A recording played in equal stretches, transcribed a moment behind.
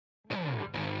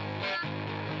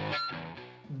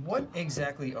What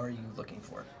exactly are you looking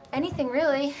for? Anything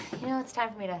really. You know, it's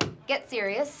time for me to get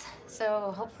serious.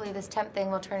 So hopefully this temp thing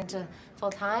will turn into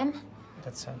full-time.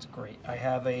 That sounds great. I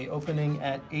have a opening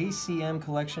at ACM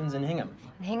Collections in Hingham.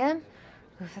 In Hingham?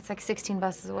 Oof, that's like 16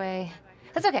 buses away.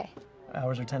 That's okay.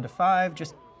 Hours are 10 to 5,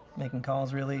 just making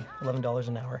calls really, $11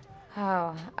 an hour.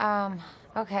 Oh,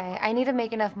 okay. I need to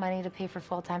make enough money to pay for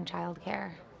full-time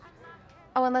childcare.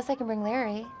 Oh, unless I can bring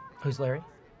Larry. Who's Larry?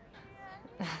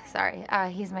 Sorry,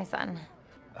 he's my son.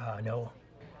 No.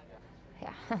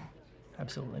 Yeah.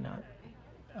 Absolutely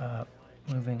not.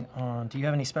 Moving on, do you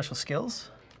have any special skills?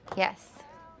 Yes.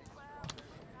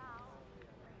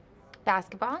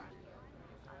 Basketball?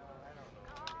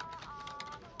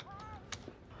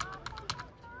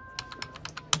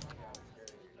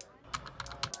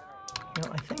 You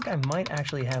know, I think I might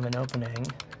actually have an opening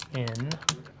in,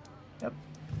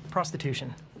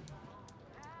 prostitution.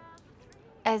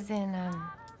 As in,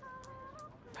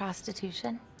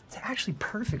 prostitution? It's actually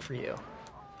perfect for you.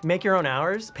 You make your own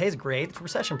hours, pays great, it's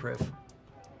recession-proof.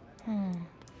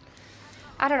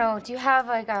 I don't know, do you have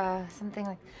like something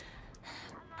like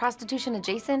prostitution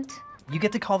adjacent? You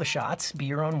get to call the shots, be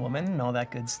your own woman, and all that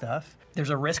good stuff.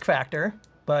 There's a risk factor,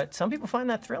 but some people find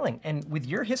that thrilling. And with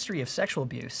your history of sexual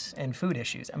abuse and food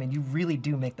issues, I mean, you really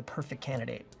do make the perfect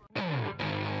candidate.